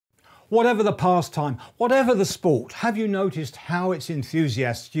Whatever the pastime, whatever the sport, have you noticed how its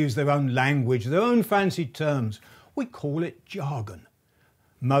enthusiasts use their own language, their own fancy terms? We call it jargon.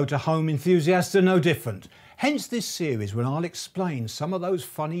 Motorhome enthusiasts are no different. Hence this series when I'll explain some of those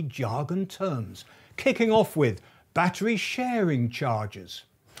funny jargon terms, kicking off with battery sharing charges.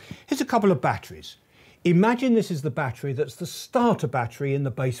 Here's a couple of batteries. Imagine this is the battery that's the starter battery in the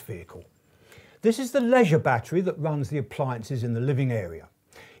base vehicle. This is the leisure battery that runs the appliances in the living area.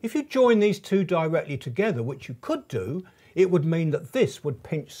 If you join these two directly together, which you could do, it would mean that this would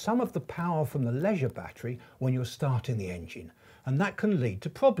pinch some of the power from the leisure battery when you're starting the engine, and that can lead to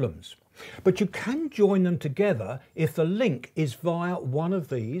problems. But you can join them together if the link is via one of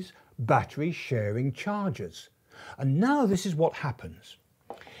these battery sharing chargers. And now this is what happens.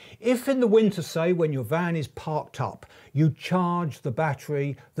 If in the winter, say, when your van is parked up, you charge the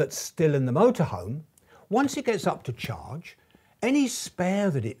battery that's still in the motorhome, once it gets up to charge, any spare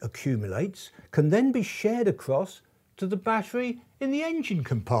that it accumulates can then be shared across to the battery in the engine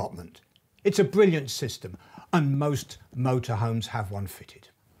compartment. It's a brilliant system, and most motorhomes have one fitted.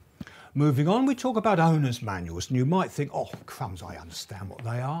 Moving on, we talk about owner's manuals, and you might think, oh crumbs, I understand what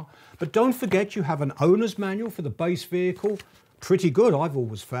they are. But don't forget you have an owner's manual for the base vehicle, pretty good I've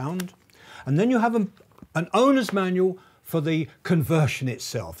always found. And then you have an owner's manual for the conversion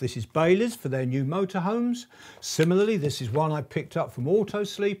itself. This is Bailey's for their new motorhomes. Similarly, this is one I picked up from Auto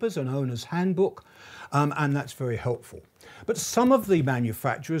Sleepers, an owner's handbook, and that's very helpful. But some of the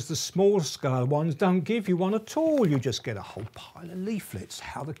manufacturers, the small scale ones, don't give you one at all. You just get a whole pile of leaflets,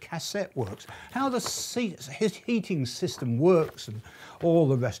 how the cassette works, how the heating system works, and all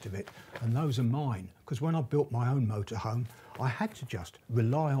the rest of it. And those are mine, because when I built my own motorhome, I had to just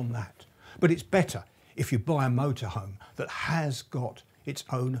rely on that. But it's better if you buy a motorhome that has got its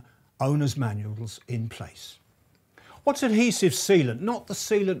own owner's manuals in place. What's adhesive sealant? Not the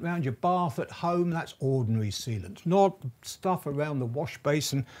sealant around your bath at home, that's ordinary sealant. Not stuff around the wash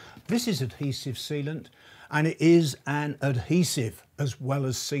basin. This is adhesive sealant, and it is an adhesive as well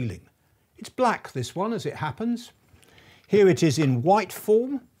as sealing. It's black, this one, as it happens. Here it is in white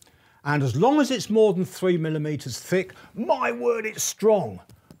form, and as long as it's more than 3 millimeters thick, my word, it's strong.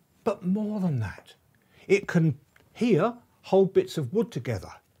 But more than that, it can here hold bits of wood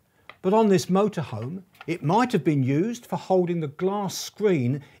together. But on this motorhome, it might have been used for holding the glass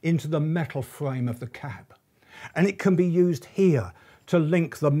screen into the metal frame of the cab. And it can be used here to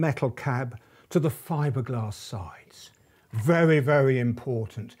link the metal cab to the fiberglass sides. Very, very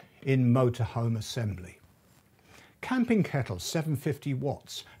important in motorhome assembly. Camping kettle, 750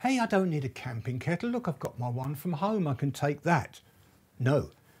 watts. Hey, I don't need a camping kettle. Look, I've got my one from home. I can take that. No,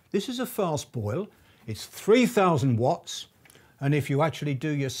 this is a fast boil. It's 3000 watts. And if you actually do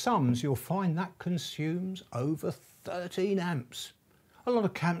your sums, you'll find that consumes over 13 amps. A lot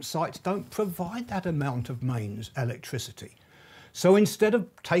of campsites don't provide that amount of mains electricity. So instead of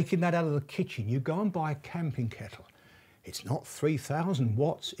taking that out of the kitchen, you go and buy a camping kettle. It's not 3000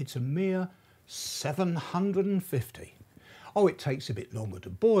 watts, it's a mere 750. Oh, it takes a bit longer to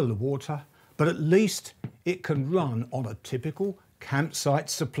boil the water, but at least it can run on a typical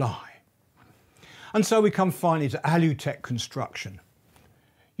campsite supply. And so we come finally to Alutech construction.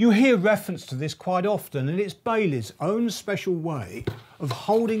 You hear reference to this quite often, and it's Bailey's own special way of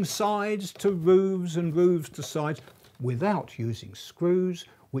holding sides to roofs and roofs to sides without using screws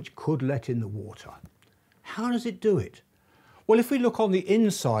which could let in the water. How does it do it? Well, if we look on the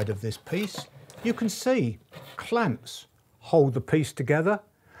inside of this piece, you can see clamps hold the piece together,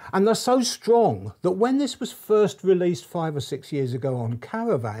 and they're so strong that when this was first released 5 or 6 years ago on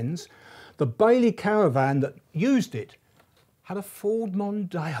caravans, the Bailey caravan that used it had a Ford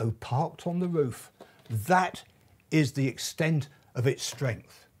Mondeo parked on the roof. That is the extent of its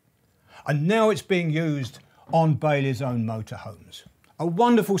strength. And now it's being used on Bailey's own motorhomes. A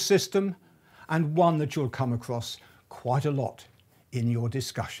wonderful system, and one that you'll come across quite a lot in your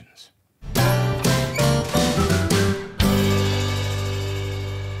discussions.